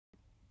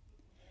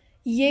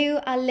You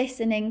are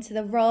listening to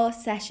the Raw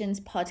Sessions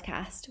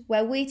podcast,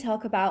 where we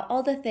talk about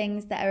all the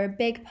things that are a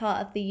big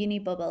part of the uni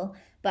bubble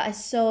but are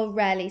so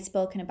rarely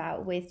spoken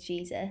about with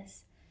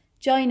Jesus.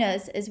 Join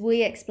us as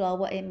we explore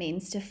what it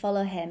means to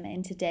follow him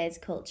in today's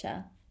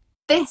culture.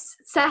 This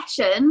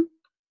session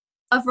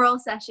of Raw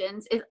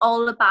Sessions is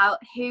all about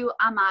who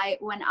am I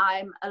when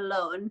I'm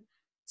alone.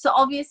 So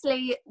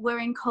obviously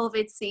we're in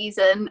COVID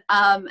season.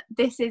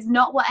 This is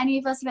not what any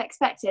of us have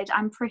expected,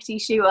 I'm pretty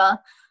sure.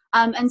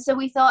 And so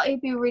we thought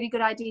it'd be a really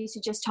good idea to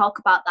just talk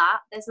about that.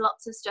 There's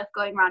lots of stuff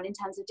going around in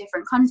terms of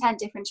different content,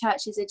 different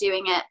churches are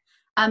doing it,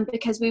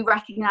 because we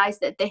recognise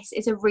that this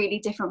is a really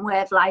different way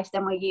of life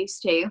than we're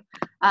used to.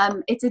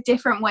 It's a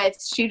different way of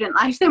student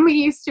life than we're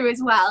used to as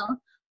well.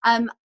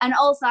 And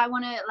also I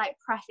want to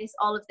preface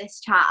all of this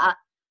chat.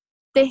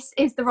 This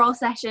is the Raw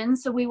Session,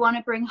 so we want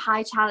to bring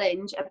high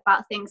challenge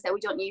about things that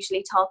we don't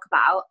usually talk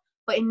about,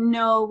 but in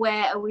no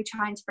way are we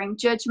trying to bring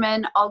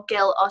judgment or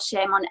guilt or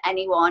shame on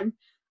anyone.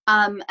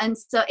 And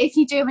so if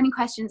you do have any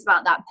questions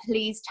about that,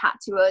 please chat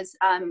to us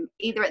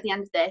either at the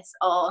end of this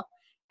or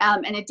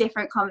in a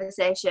different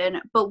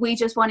conversation. But we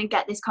just want to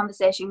get this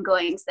conversation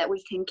going so that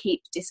we can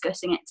keep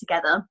discussing it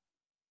together.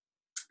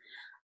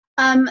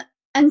 And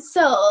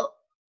so,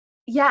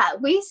 yeah,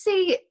 we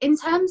see in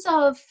terms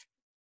of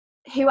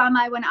who am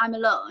I when I'm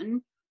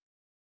alone,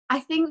 I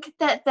think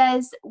that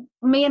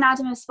me and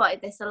Adam have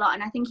spotted this a lot,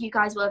 and I think you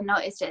guys will have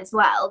noticed it as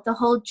well, the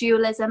whole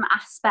dualism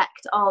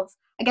aspect of,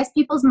 I guess,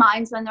 people's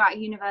minds when they're at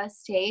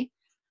university.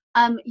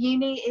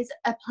 Uni is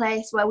a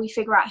place where we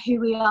figure out who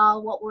we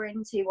are, what we're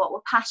into, what we're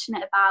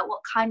passionate about,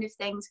 what kind of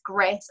things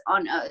grate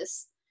on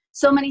us.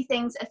 So many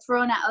things are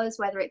thrown at us,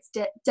 whether it's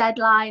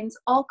deadlines,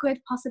 awkward,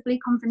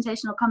 possibly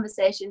confrontational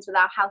conversations with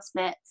our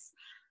housemates.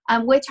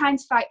 We're trying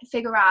to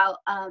figure out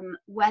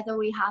whether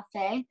we have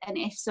faith, and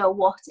if so,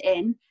 what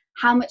in.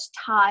 How much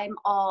time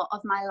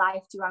of my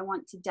life do I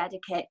want to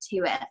dedicate to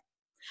it?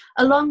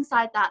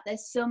 Alongside that,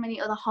 there's so many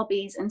other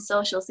hobbies and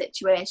social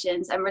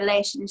situations and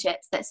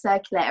relationships that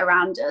circulate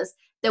around us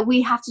that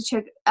we have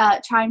to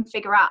try and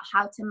figure out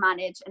how to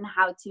manage and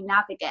how to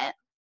navigate.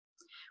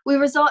 We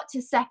resort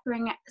to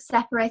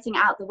separating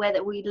out the way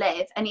that we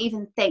live and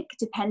even think,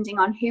 depending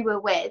on who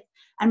we're with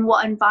and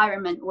what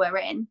environment we're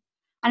in.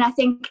 And I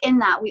think in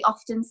that we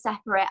often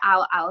separate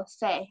out our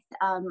faith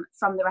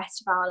from the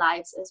rest of our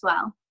lives as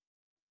well.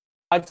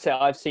 I'd say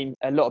I've seen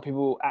a lot of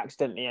people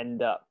accidentally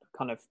end up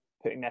kind of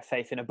putting their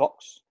faith in a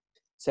box.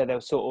 So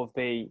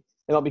they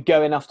might be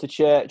going off to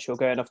church or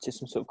going off to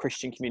some sort of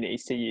Christian community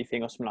CU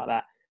thing or something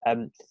like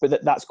that.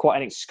 But that's quite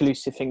an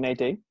exclusive thing they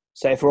do.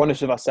 So if we're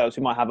honest with ourselves,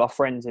 we might have our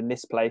friends in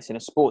this place, in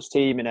a sports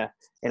team, in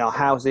our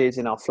houses,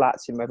 in our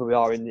flats, in wherever we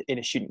are in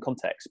a student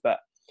context. But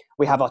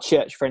we have our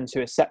church friends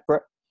who are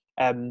separate.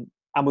 And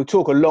we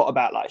talk a lot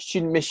about like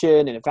student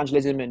mission and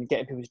evangelism and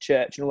getting people to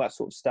church and all that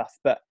sort of stuff.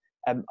 But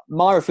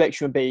my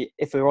reflection would be,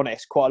 if we're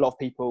honest, quite a lot of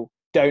people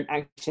don't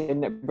actually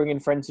end up bringing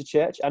friends to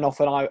church. And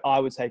often I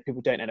would say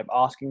people don't end up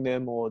asking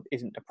them, or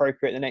isn't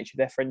appropriate in the nature of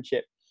their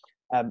friendship.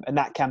 And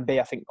that can be,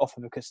 I think,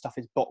 often because stuff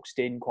is boxed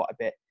in quite a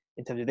bit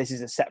in terms of this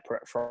is a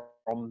separate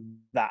from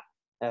that.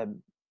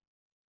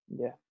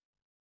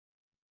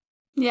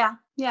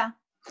 Yeah.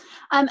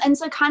 And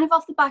so kind of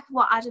off the back of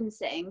what Adam's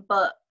saying,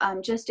 but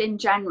just in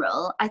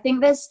general, I think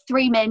there's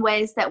three main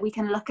ways that we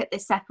can look at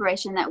this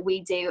separation that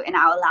we do in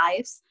our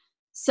lives.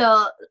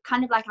 So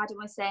kind of like Adam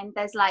was saying,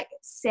 there's like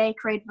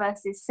sacred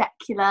versus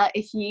secular.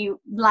 If you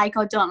like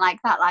or don't like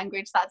that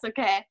language, that's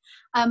okay.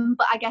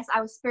 But I guess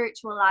our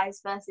spiritual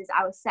lives versus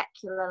our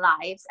secular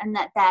lives, and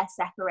that they're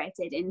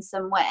separated in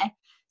some way.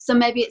 So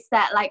maybe it's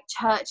that like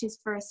church is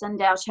for a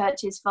Sunday, or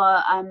church is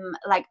for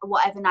like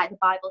whatever night the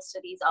Bible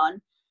study's on.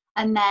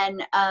 And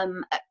then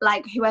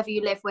like whoever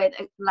you live with,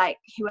 like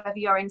whoever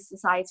you're in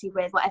society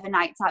with, whatever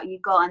nights out you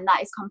go on,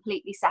 that is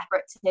completely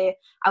separate to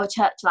our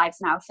church lives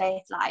and our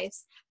faith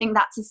lives. I think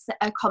that's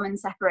a common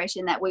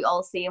separation that we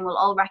all see and we'll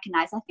all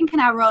recognise, I think, in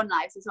our own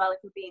lives as well, if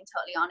we're being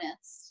totally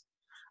honest.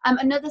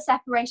 Another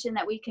separation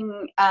that we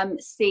can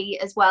see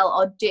as well,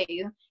 or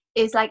do,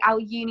 is like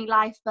our uni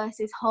life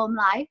versus home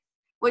life,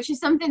 which is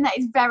something that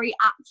is very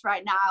apt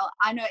right now.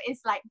 I know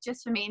it's like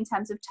just for me in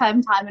terms of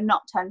term time and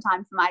not term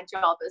time for my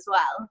job as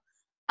well.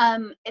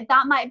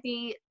 That might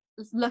be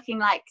looking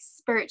like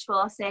spiritual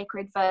or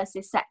sacred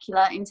versus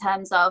secular in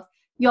terms of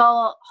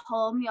your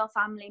home, your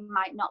family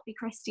might not be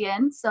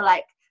Christian. So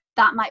like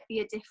that might be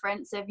a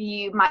difference of,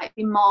 you might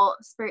be more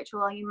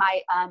spiritual, or you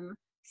might,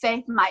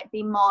 faith might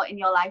be more in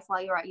your life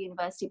while you're at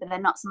university, but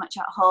then not so much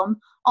at home.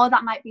 Or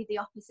that might be the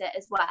opposite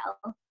as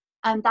well.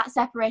 That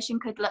separation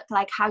could look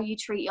like how you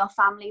treat your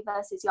family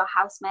versus your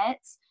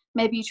housemates.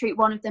 Maybe you treat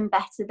one of them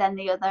better than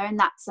the other, and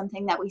that's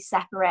something that we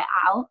separate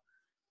out.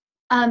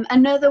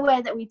 Another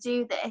way that we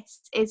do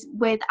this is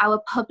with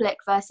our public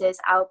versus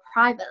our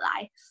private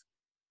life.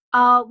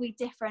 Are we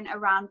different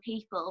around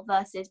people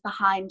versus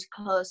behind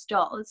closed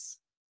doors?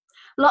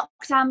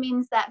 Lockdown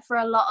means that for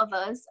a lot of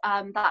us,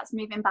 that's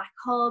moving back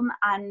home,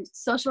 and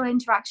social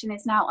interaction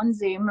is now on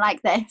Zoom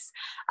like this,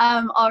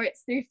 or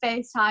it's through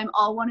FaceTime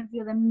or one of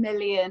the other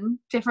million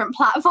different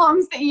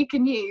platforms that you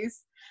can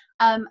use.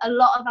 a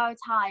lot of our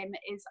time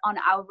is on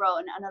our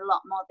own, and a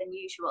lot more than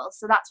usual.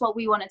 So that's what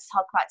we wanted to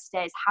talk about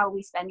today, is how are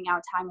we spending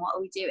our time, what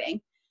are we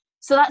doing?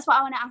 So that's what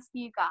I want to ask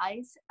you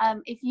guys.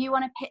 If you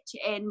want to pitch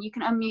it in, you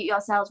can unmute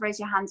yourselves, raise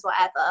your hands,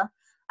 whatever.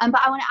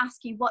 But I want to ask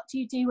you, what do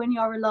you do when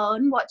you're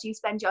alone? What do you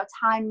spend your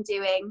time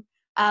doing?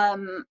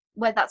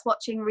 Whether that's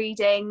watching,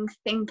 reading,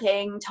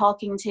 thinking,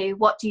 talking to,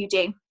 what do you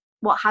do?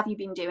 What have you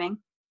been doing?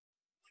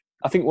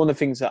 I think one of the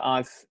things that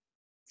I've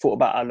thought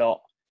about a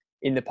lot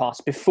in the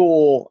past,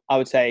 before I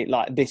would say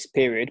like this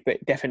period, but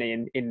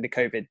definitely in the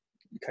COVID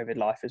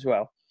life as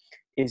well,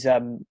 is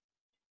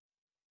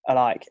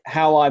like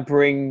how I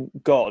bring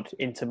God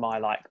into my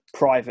like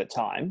private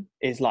time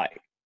is like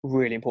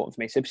really important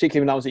for me. So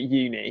particularly when I was at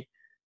uni,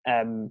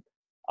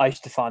 I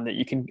used to find that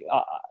you can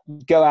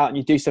go out and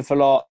you do stuff a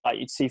lot. Like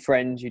you'd see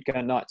friends, you'd go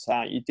on nights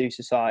out, you'd do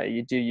society,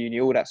 you'd do uni,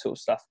 all that sort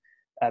of stuff.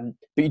 But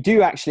you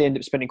do actually end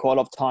up spending quite a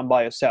lot of time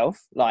by yourself,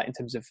 like in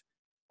terms of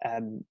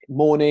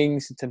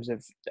mornings, in terms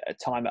of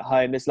time at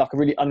home. There's like a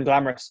really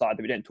unglamorous side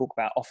that we don't talk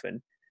about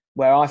often,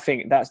 where I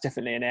think that's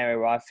definitely an area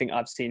where I think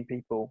I've seen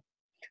people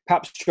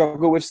perhaps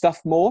struggle with stuff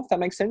more, if that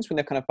makes sense, when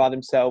they're kind of by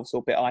themselves or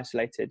a bit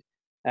isolated.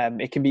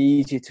 It can be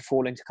easier to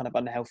fall into kind of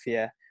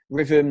unhealthier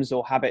rhythms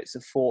or habits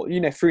of thought,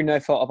 through no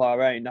fault of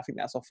our own. I think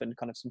that's often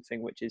kind of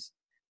something which is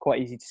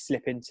quite easy to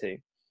slip into.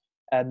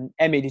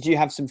 Emmy, did you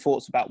have some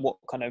thoughts about what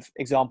kind of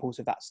examples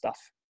of that stuff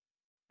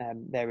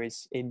there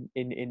is in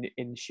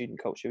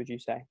student culture, would you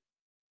say?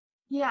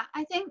 Yeah,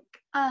 I think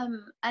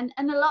and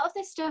a lot of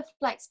this stuff,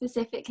 like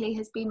specifically,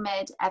 has been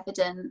made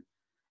evident,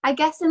 I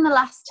guess, in the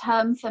last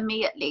term, for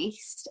me at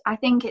least. I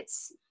think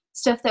it's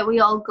stuff that we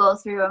all go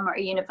through when we're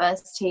at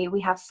university.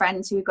 We have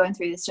friends who are going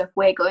through this stuff,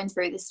 we're going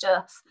through this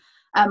stuff,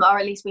 or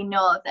at least we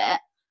know of it.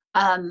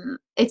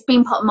 It's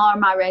been put more on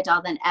my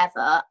radar than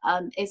ever.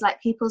 Is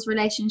like people's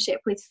relationship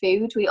with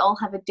food. We all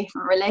have a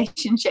different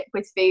relationship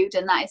with food,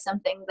 and that is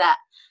something that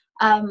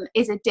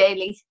is a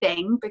daily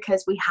thing,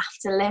 because we have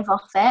to live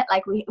off it.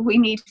 Like we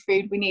need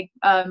food, we need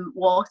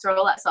water,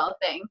 all that sort of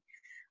thing.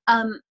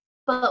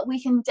 But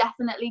we can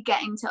definitely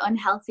get into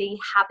unhealthy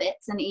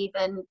habits and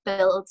even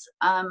build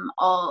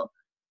or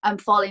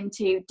fall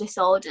into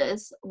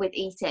disorders with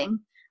eating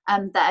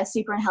that are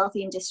super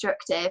unhealthy and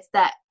destructive,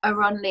 that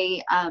are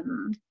only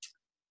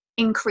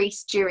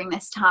increased during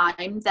this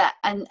time.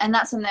 And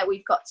that's something that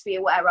we've got to be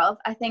aware of.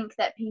 I think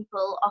that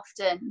people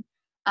often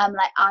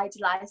like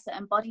idolize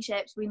certain body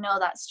shapes. We know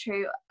that's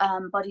true.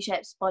 Body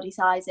shapes, body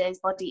sizes,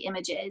 body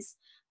images.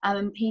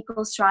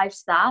 People strive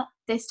to that.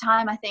 This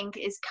time, I think,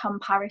 is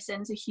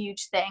comparison's a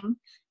huge thing.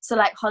 So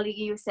like Holly,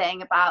 you were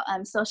saying about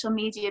social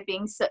media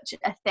being such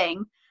a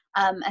thing,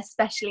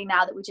 especially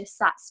now that we just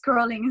sat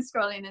scrolling and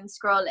scrolling and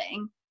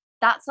scrolling.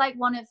 That's like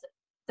one of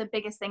the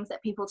biggest things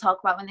that people talk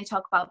about when they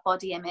talk about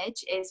body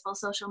image, is, well,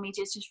 social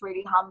media is just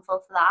really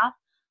harmful for that.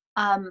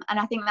 And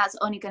I think that's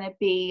only going to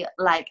be,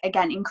 like,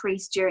 again,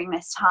 increased during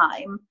this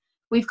time.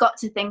 We've got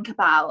to think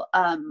about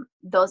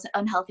those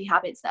unhealthy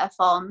habits that are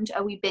formed.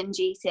 Are we binge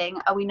eating?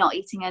 Are we not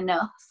eating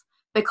enough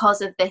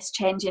because of this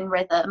change in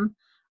rhythm?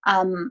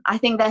 I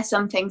think there's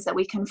some things that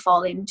we can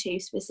fall into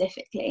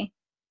specifically.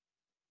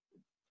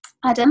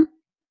 Adam?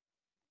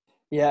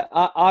 Yeah,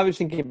 I was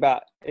thinking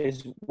about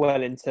as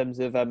well in terms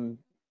of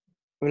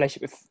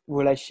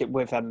relationship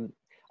with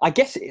I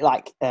guess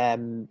like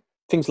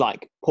things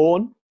like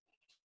porn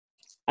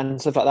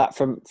and stuff like that.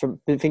 From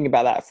thinking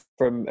about that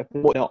from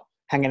not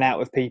hanging out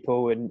with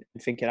people and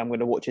thinking I'm going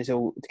to watch this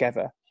all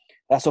together.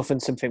 That's often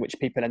something which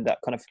people end up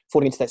kind of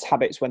falling into those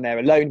habits when they're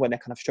alone, when they're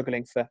kind of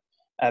struggling for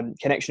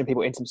connection with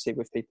people, intimacy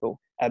with people.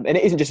 And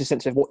it isn't just a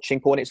sense of watching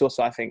porn, it's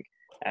also, I think,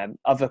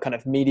 other kind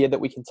of media that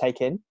we can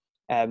take in.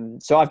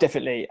 So I've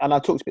definitely, and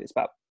I've talked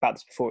about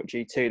this before at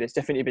G2, there's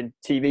definitely been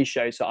TV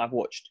shows that I've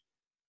watched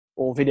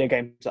or video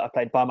games that I've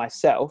played by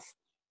myself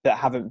that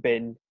haven't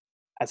been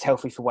as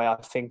healthy for the way I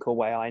think or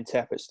way I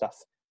interpret stuff.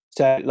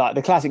 So like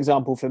the classic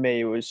example for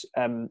me was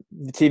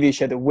the TV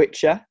show The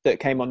Witcher that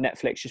came on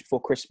Netflix just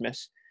before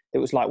Christmas. It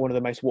was like one of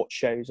the most watched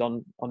shows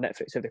on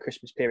Netflix over the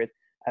Christmas period.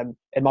 And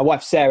my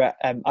wife, Sarah,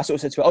 I sort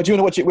of said to her, "Oh, do you want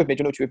to watch it with me?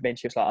 Do you want to watch it with me?" And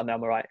she was like, "Oh, no,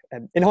 I'm all right."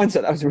 In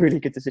hindsight, that was a really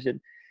good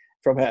decision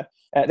from her.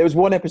 There was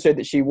one episode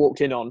that she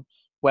walked in on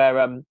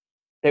where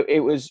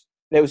there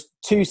was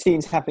two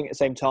scenes happening at the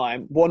same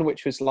time. One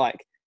which was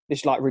like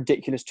this like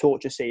ridiculous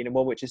torture scene, and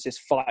one which is this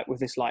fight with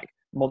this like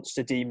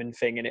monster demon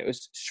thing, and it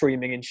was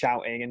screaming and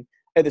shouting and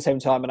at the same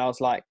time. And I was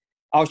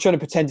trying to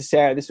pretend to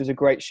Sarah this was a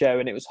great show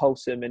and it was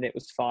wholesome and it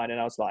was fine, and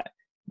I was like,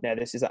 no,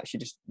 this is actually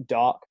just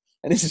dark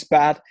and this is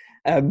bad.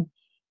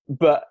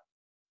 But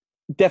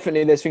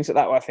definitely there's things like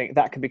that where I think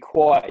that can be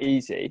quite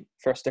easy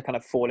for us to kind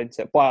of fall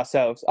into by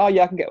ourselves. Oh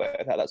yeah, I can get away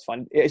with that, that's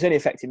fine. It's only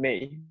affecting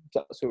me,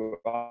 that's all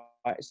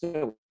right. It's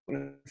not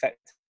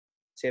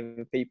affecting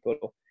other people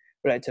or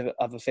related to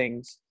other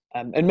things.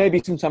 And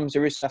maybe sometimes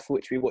there is stuff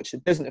which we watch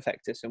that doesn't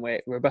affect us and we're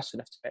robust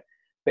enough to it.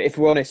 But if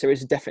we're honest, there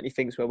is definitely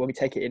things where when we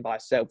take it in by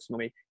ourselves, when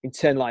we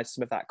internalise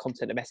some of that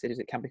content and messages,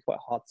 it can be quite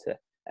hard to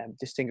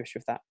distinguish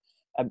with that.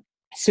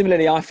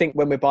 Similarly, I think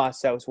when we're by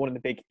ourselves, one of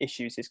the big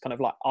issues is kind of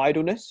like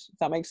idleness, if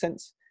that makes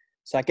sense.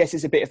 So I guess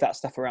it's a bit of that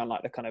stuff around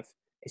like the kind of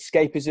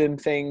escapism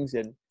things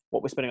and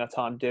what we're spending our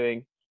time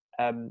doing.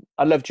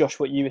 I love, Josh,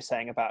 what you were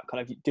saying about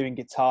kind of doing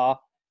guitar,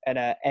 and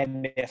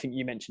Emily, I think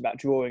you mentioned about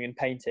drawing and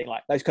painting,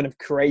 like those kind of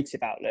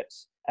creative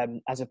outlets,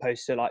 as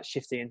opposed to like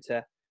shifting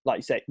into, like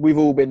you say, we've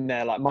all been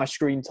there. Like my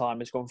screen time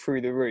has gone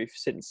through the roof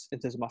since, in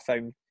terms of my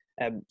phone,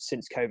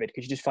 since COVID,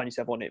 because you just find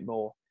yourself on it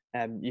more.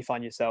 You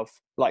find yourself,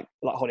 like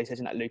Holly says,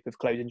 in that loop of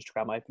close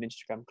Instagram, open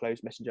Instagram,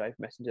 close Messenger, open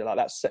Messenger. Like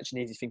that's such an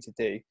easy thing to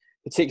do,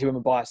 particularly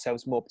when we're by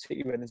ourselves more,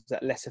 particularly when there's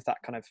that less of that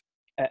kind of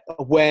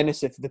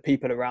awareness of the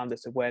people around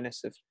us,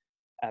 awareness of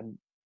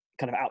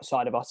kind of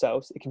outside of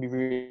ourselves. It can be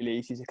really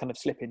easy to kind of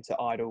slip into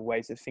idle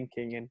ways of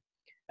thinking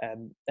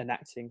and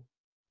acting.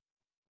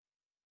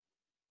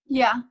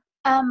 Yeah.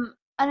 And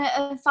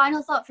a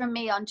final thought from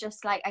me on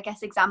just like, I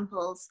guess,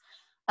 examples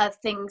of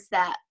things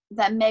that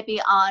maybe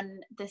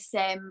aren't the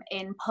same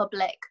in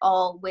public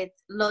or with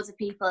loads of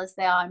people as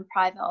they are in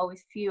private, or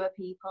with fewer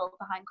people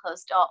behind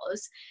closed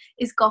doors,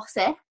 is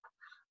gossip.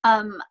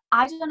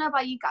 I don't know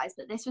about you guys,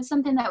 but this was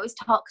something that was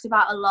talked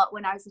about a lot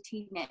when I was a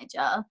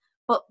teenager,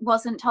 but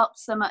wasn't talked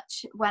so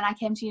much when I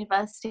came to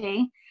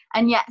university.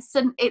 And yet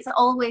it's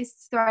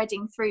always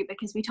threading through,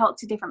 because we talk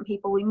to different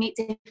people, we meet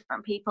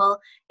different people.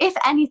 If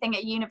anything,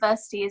 at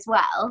university as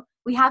well,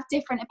 we have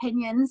different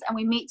opinions and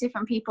we meet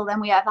different people than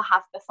we ever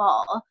have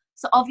before.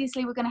 So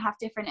obviously we're going to have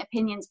different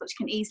opinions, which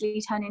can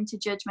easily turn into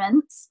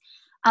judgments.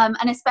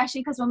 And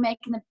especially because we're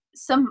making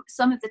some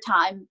of the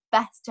time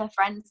better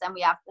friends than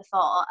we have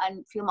before,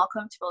 and feel more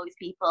comfortable with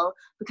people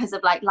because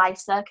of like life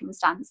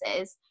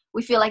circumstances.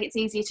 We feel like it's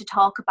easier to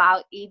talk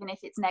about, even if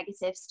it's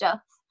negative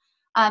stuff.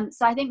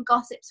 So I think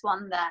gossip's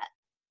one that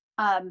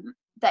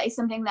that is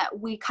something that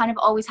we kind of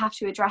always have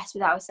to address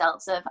with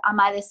ourselves. Of, am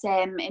I the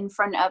same in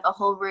front of a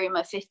whole room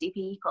of 50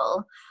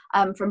 people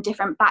from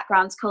different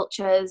backgrounds,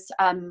 cultures,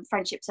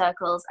 friendship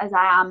circles, as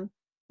I am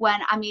when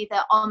I'm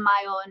either on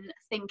my own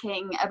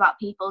thinking about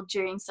people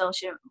during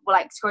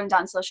like scrolling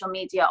down social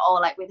media, or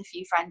like with a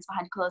few friends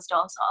behind closed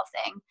doors sort of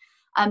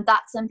thing.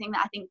 That's something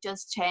that I think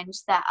does change,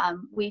 that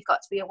we've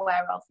got to be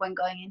aware of when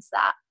going into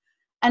that.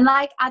 And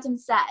like Adam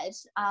said,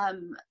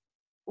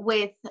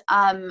 with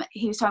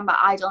he was talking about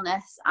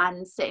idleness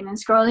and sitting and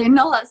scrolling and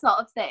all that sort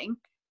of thing.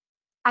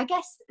 I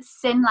guess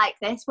sin like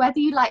this, whether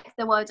you like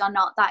the word or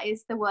not, that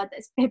is the word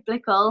that's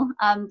biblical,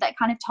 that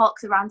kind of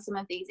talks around some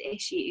of these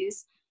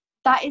issues.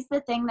 That is the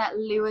thing that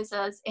lures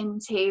us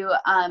into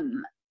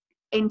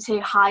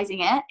hiding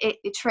it.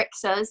 It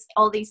tricks us.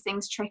 All these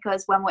things trick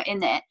us when we're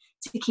in it,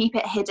 to keep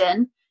it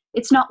hidden.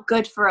 It's not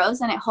good for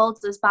us, and it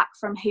holds us back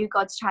from who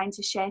God's trying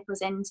to shape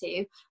us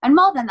into. And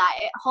more than that,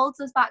 it holds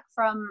us back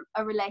from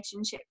a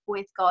relationship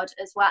with God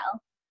as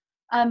well.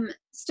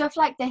 Stuff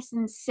like this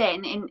and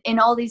sin in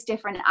all these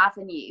different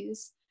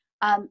avenues,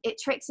 it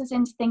tricks us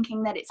into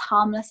thinking that it's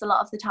harmless a lot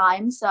of the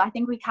time. So I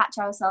think we catch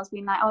ourselves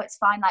being like, oh, it's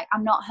fine, like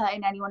I'm not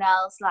hurting anyone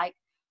else, like,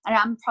 and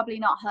I'm probably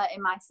not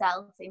hurting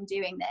myself in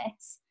doing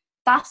this.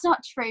 That's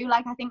not true.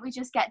 Like, I think we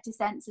just get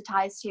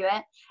desensitized to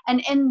it,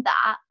 and in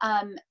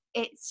that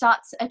it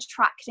starts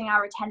attracting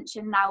our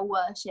attention and our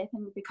worship,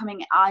 and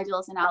becoming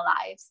idols in our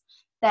lives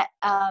that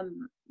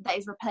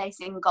is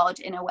replacing God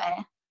in a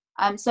way.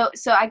 So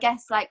I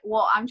guess like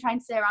what I'm trying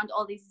to say around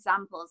all these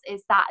examples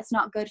is that it's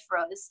not good for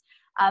us,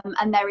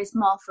 and there is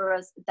more for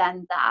us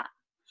than that.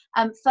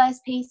 1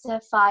 Peter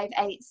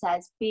 5:8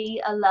 says,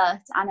 "Be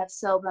alert and of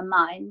sober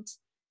mind.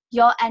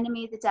 Your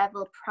enemy, the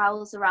devil,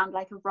 prowls around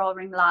like a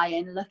roaring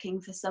lion,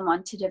 looking for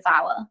someone to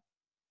devour."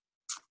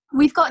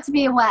 We've got to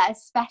be aware,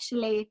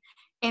 especially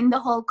in the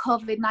whole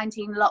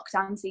COVID-19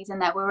 lockdown season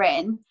that we're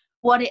in,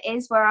 what it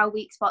is, where our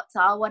weak spots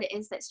are, what it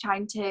is that's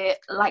trying to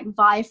like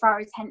vie for our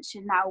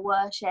attention, our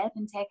worship,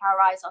 and take our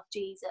eyes off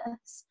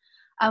Jesus.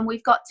 And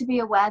we've got to be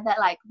aware that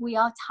like we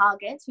are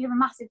targets. We have a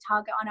massive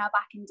target on our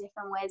back in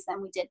different ways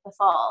than we did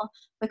before,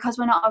 because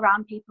we're not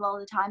around people all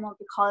the time, or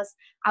because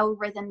our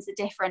rhythms are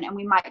different, and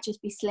we might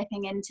just be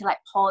slipping into like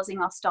pausing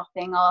or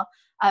stopping, or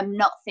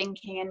not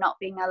thinking and not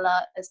being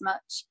alert as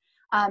much.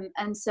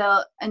 And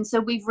so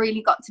we've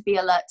really got to be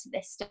alert to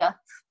this stuff.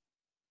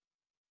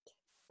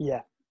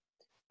 Yeah,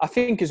 I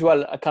think as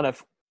well, kind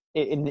of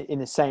in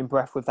the same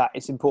breath with that,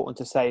 it's important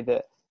to say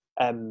that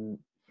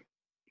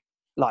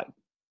like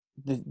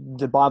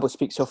the Bible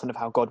speaks often of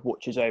how God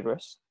watches over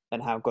us,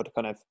 and how God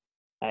kind of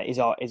is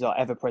our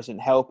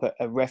ever-present help,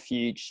 a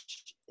refuge,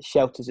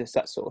 shelters us,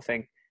 that sort of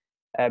thing.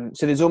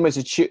 So there's almost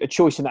a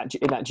choice in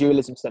that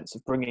dualism sense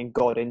of bringing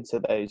God into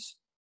those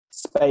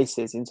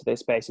spaces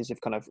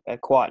of kind of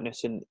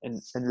quietness and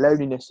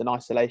loneliness and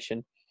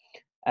isolation.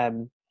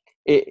 In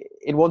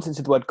one sense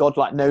of the word, God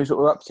like knows what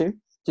we're up to. Do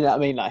you know what I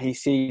mean? Like he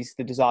sees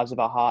the desires of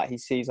our heart, he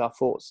sees our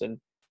thoughts and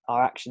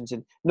our actions,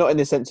 and not in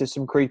the sense of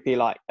some creepy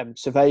like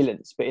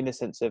surveillance, but in the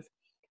sense of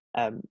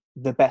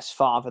the best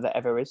father that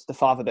ever is, the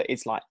father that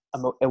is like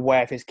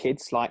aware of his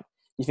kids. Like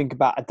you think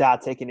about a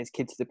dad taking his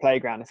kid to the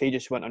playground. If he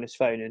just went on his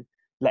phone and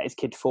let his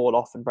kid fall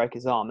off and break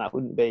his arm, that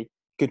wouldn't be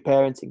good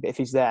parenting. But if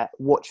he's there,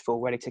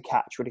 watchful, ready to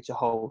catch, ready to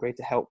hold, ready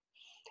to help,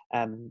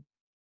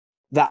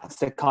 that's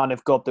the kind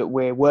of God that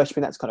we're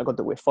worshipping. That's the kind of God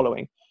that we're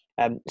following.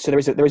 So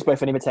there is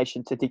both an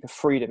invitation to deeper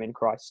freedom in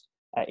Christ,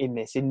 in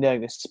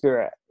knowing the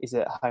Spirit is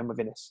at home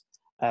within us.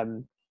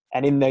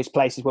 And in those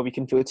places where we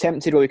can feel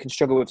tempted, where we can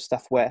struggle with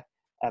stuff, where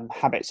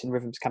habits and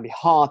rhythms can be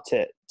hard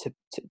to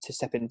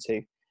step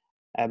into.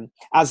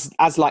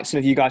 As like some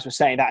of you guys were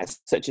saying, that is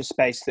such a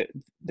space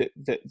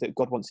that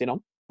God wants in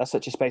on. That's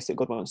such a space that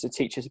God wants to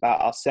teach us about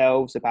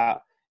ourselves,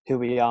 about who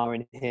we are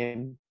in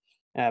Him,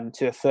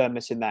 to affirm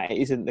us in that. It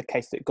isn't the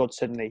case that God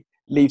suddenly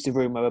leaves the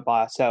room where we're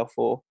by ourselves,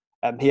 or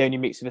He only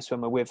meets with us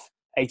when we're with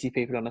 80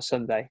 people on a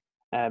Sunday.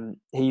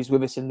 He's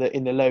with us in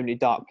the lonely,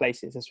 dark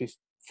places, as we've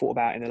thought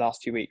about in the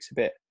last few weeks a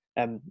bit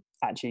at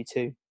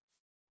G2.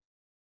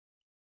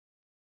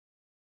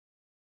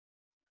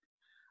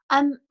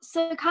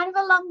 So kind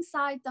of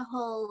alongside the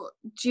whole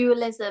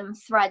dualism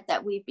thread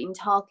that we've been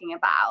talking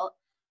about,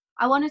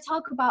 I want to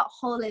talk about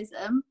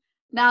holism.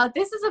 Now,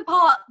 this is a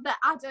part that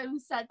Adam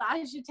said that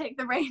I should take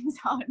the reins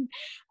on.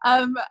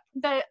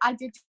 That I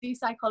did do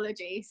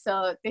psychology,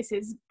 so this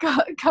is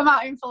come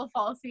out in full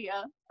force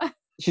here.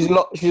 She's a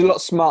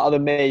lot smarter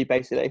than me,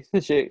 basically. So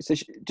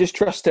she, just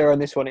trust her on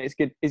this one. It's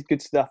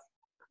good stuff.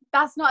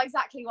 That's not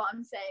exactly what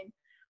I'm saying.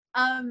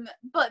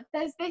 But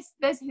there's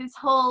this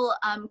whole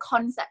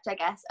concept, I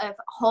guess, of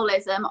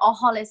holism or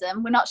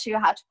holism. We're not sure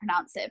how to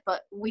pronounce it,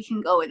 but we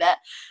can go with it.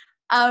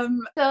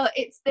 So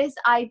it's this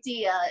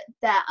idea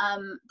that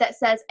that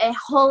says a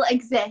whole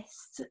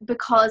exists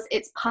because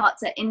its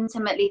parts are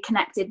intimately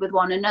connected with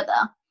one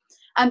another.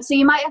 So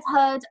you might have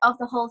heard of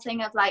the whole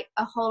thing of like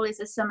a whole is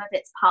the sum of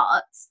its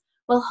parts.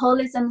 Well,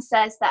 holism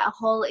says that a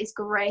whole is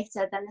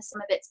greater than the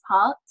sum of its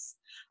parts.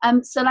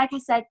 So like I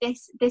said,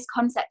 this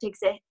concept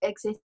exists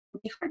in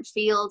different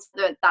fields,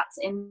 whether that's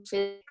in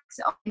physics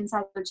or in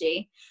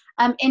psychology.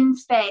 In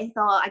faith,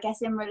 or I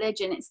guess in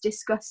religion, it's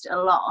discussed a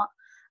lot.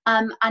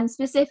 And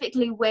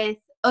specifically with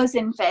us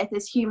in faith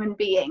as human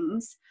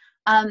beings,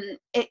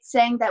 it's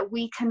saying that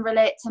we can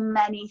relate to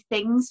many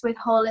things with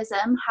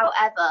holism.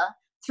 However,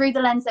 through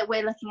the lens that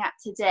we're looking at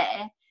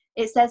today,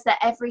 it says that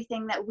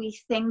everything that we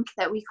think,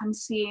 that we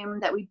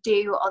consume, that we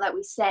do, or that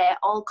we say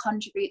all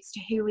contributes to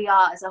who we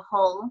are as a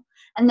whole,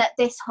 and that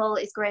this whole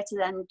is greater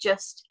than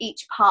just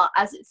each part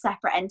as its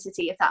separate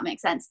entity, if that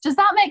makes sense. Does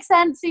that make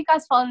sense? Are you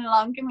guys following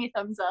along? Give me a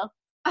thumbs up.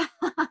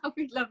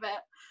 We love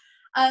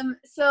it.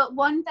 So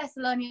 1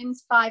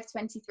 Thessalonians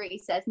 5:23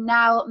 says,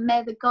 "Now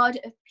may the God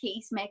of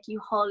peace make you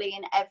holy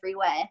in every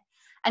way,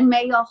 and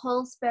may your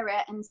whole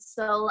spirit and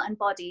soul and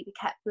body be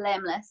kept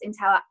blameless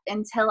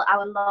until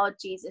our Lord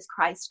Jesus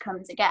Christ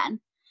comes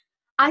again."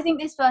 I think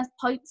this verse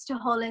points to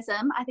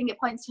holism. I think it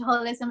points to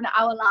holism in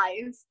our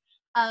lives.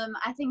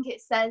 I think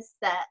it says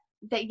that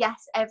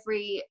yes,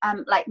 every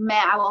like may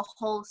our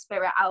whole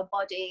spirit, our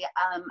body,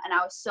 and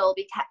our soul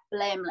be kept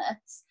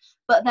blameless.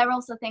 But there are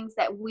also things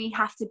that we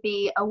have to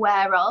be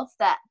aware of,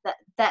 that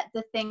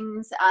the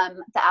things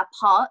that are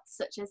parts,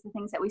 such as the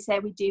things that we say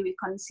we do, we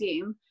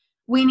consume,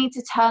 we need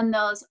to turn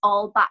those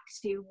all back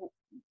to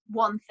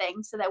one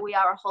thing so that we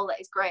are a whole that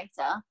is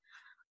greater.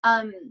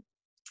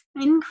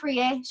 In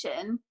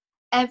creation,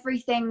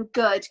 everything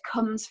good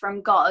comes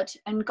from God,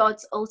 and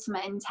God's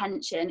ultimate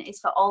intention is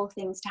for all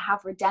things to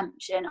have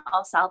redemption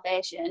or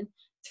salvation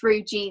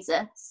through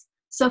Jesus.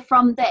 So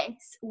from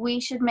this, we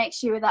should make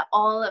sure that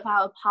all of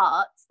our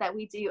parts, that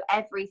we do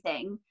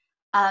everything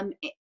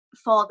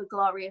for the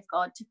glory of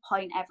God, to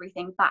point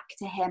everything back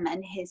to Him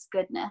and His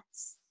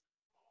goodness.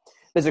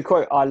 There's a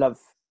quote I love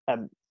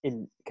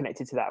in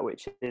connected to that,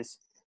 which is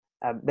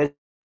there's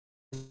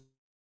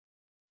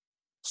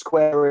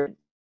square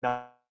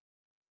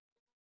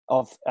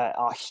of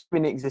our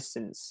human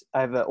existence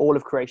over all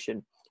of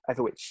creation,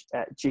 over which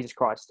Jesus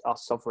Christ, our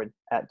sovereign,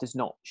 does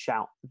not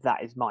shout,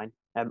 "That is mine."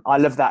 I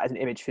love that as an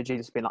image for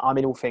Jesus being like, I'm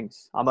in all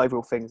things, I'm over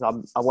all things,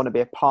 I want to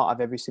be a part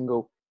of every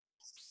single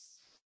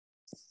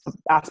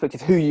aspect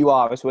of who you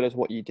are as well as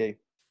what you do.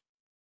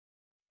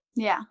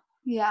 Yeah.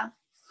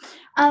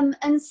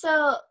 And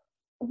so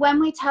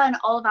when we turn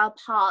all of our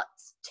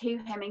parts to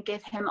Him and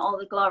give Him all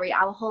the glory,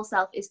 our whole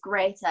self is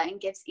greater and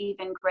gives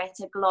even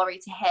greater glory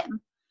to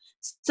Him.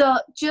 So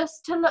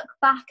just to look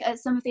back at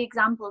some of the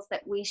examples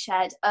that we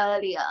shared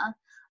earlier,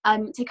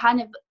 to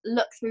kind of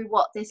look through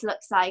what this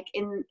looks like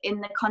in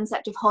the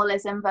concept of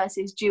holism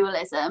versus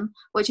dualism,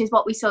 which is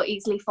what we so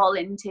easily fall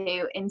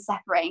into in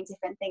separating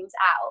different things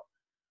out.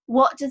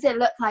 What does it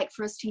look like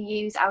for us to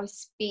use our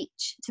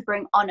speech to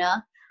bring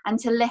honour and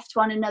to lift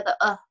one another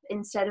up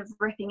instead of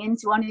ripping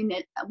into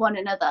one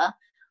another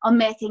or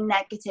making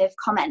negative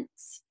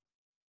comments?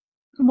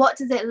 What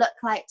does it look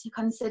like to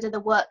consider the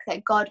work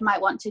that God might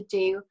want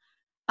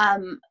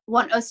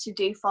us to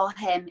do for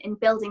Him in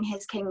building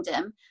His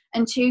kingdom,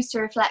 and choose to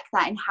reflect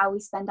that in how we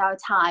spend our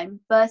time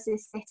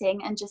versus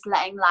sitting and just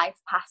letting life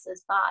pass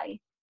us by?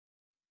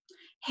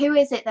 Who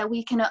is it that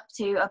we can up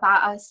to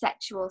about our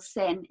sexual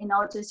sin in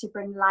order to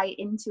bring light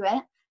into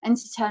it and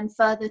to turn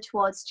further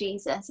towards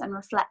Jesus and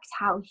reflect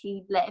how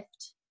He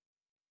lived?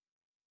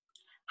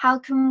 How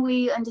can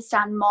we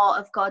understand more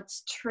of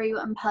God's true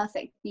and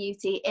perfect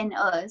beauty in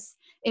us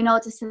in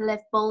order to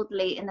live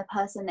boldly in the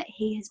person that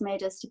he has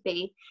made us to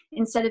be,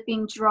 instead of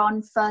being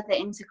drawn further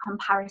into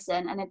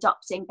comparison and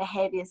adopting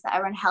behaviours that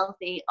are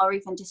unhealthy or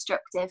even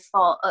destructive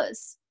for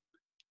us.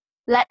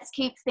 Let's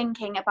keep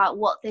thinking about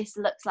what this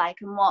looks like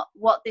and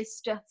what this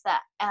stuff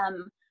that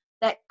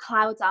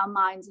clouds our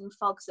minds and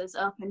fogs us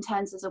up and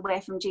turns us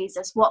away from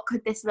Jesus. What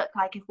could this look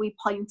like if we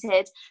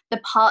pointed the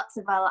parts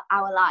of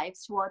our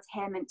lives towards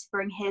him and to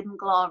bring him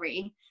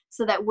glory,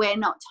 so that we're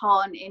not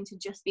torn into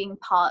just being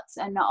parts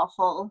and not a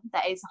whole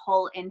that is a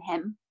whole in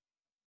him?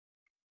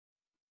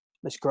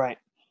 That's great.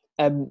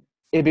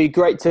 It'd be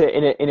great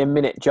to in a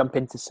minute jump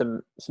into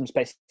some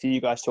space for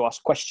you guys to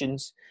ask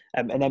questions,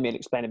 and then we'll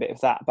explain a bit of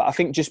that. But I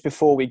think just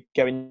before we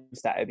go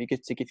into that, it'd be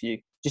good to give you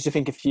just to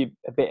think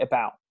a bit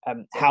about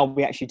how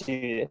we actually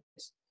do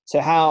this.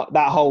 So how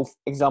that whole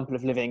example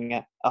of living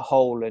a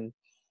whole and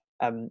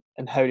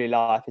holy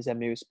life, as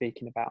Emily was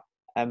speaking about.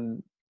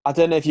 I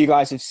don't know if you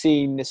guys have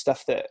seen the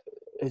stuff that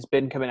has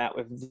been coming out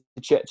with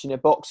the Church in a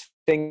Box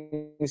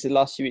things the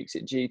last few weeks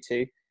at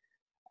G2,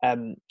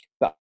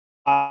 but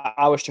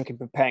I was struck in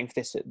preparing for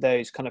this,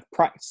 those kind of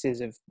practices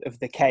of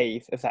the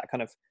cave, of that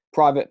kind of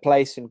private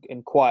place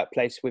and quiet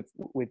place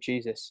with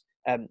Jesus,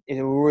 is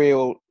a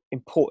real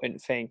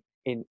important thing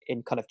in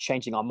kind of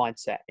changing our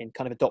mindset, in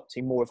kind of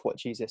adopting more of what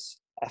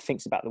Jesus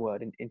thinks about the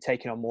word, in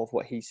taking on more of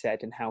what he said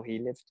and how he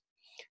lived,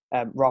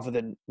 rather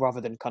than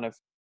kind of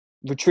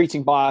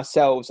retreating by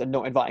ourselves and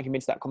not inviting him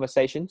into that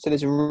conversation. So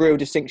there's a real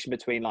distinction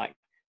between like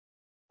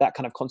that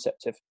kind of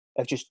concept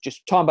of just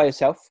time by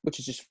yourself, which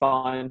is just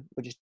fine,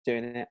 we're just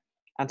doing it,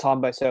 and time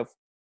by yourself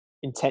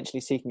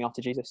intentionally seeking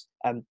after Jesus,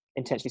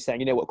 intentionally saying,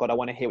 you know what, God, I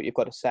want to hear what you've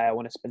got to say, I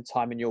want to spend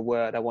time in your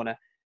word, I want to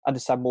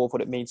understand more of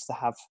what it means to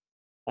have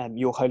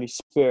your Holy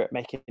Spirit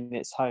making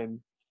its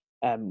home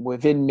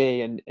within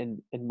me and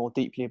more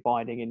deeply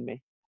abiding in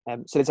me.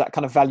 So there's that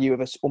kind of value of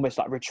us almost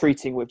like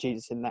retreating with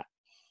Jesus in that.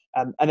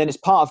 And then as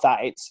part of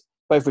that, it's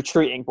both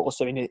retreating, but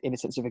also in a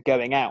sense of a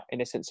going out, in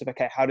a sense of,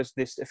 okay, how does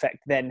this affect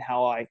then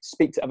how I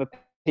speak to other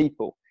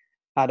people?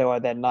 How do I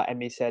then, like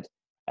Emily said,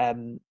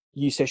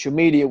 use social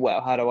media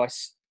well? How do I,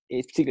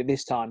 particularly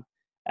this time,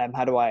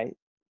 how do I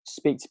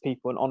speak to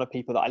people and honour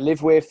people that I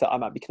live with, that I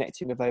might be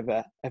connecting with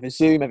over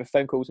Zoom, over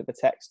phone calls, over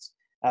texts?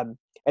 And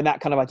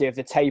that kind of idea of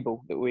the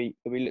table that we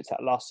looked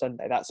at last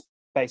Sunday, that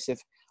space of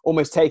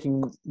almost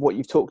taking what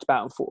you've talked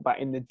about and thought about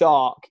in the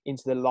dark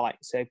into the light.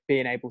 So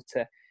being able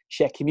to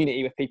share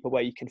community with people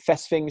where you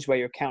confess things, where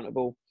you're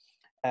accountable,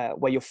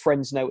 where your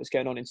friends know what's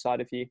going on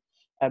inside of you.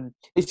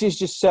 This is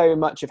just so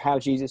much of how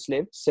Jesus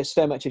lived.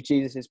 So much of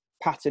Jesus's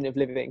pattern of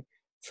living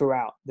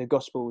throughout the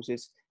Gospels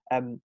is,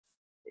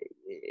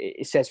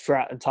 it says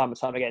throughout and time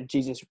again,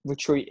 Jesus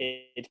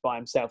retreated by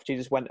himself.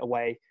 Jesus went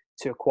away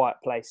to a quiet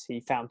place.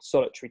 He found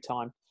solitary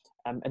time.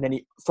 And then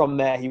from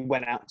there, he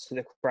went out to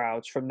the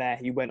crowds. From there,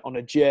 he went on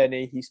a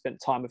journey. He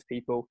spent time with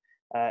people.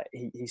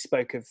 He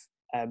spoke of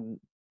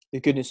the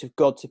goodness of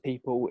God to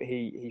people.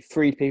 He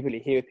freed people. He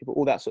healed people,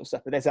 all that sort of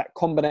stuff. But there's that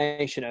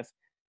combination of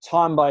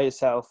time by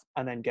yourself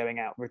and then going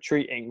out,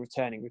 retreating,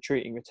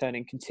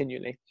 returning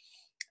continually.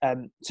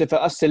 So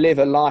for us to live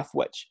a life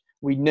which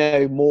we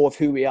know more of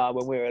who we are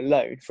when we're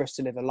alone, for us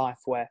to live a life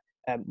where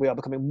we are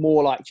becoming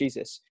more like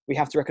Jesus, we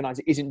have to recognize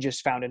it isn't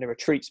just found in a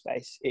retreat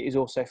space. It is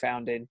also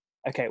found in,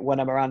 okay, when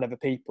I'm around other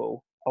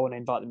people, I want to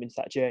invite them into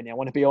that journey. I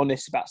want to be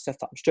honest about stuff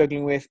that I'm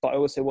struggling with, but I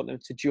also want them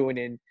to join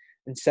in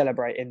and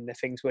celebrate in the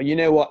things where, you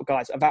know what,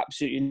 guys, I've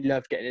absolutely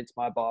loved getting into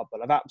my Bible.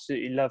 I've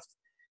absolutely loved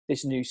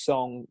this new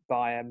song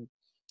by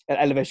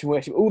Elevation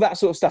Worship, all that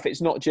sort of stuff.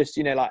 It's not just,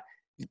 you know, like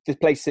the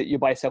place that you're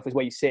by yourself is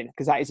where you sin,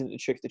 because that isn't the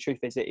truth. The truth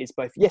is it is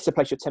both, yes, a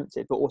place you're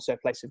tempted, but also a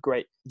place of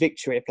great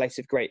victory, a place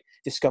of great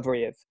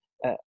discovery of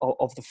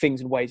the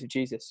things and ways of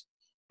Jesus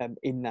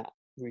in that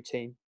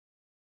routine.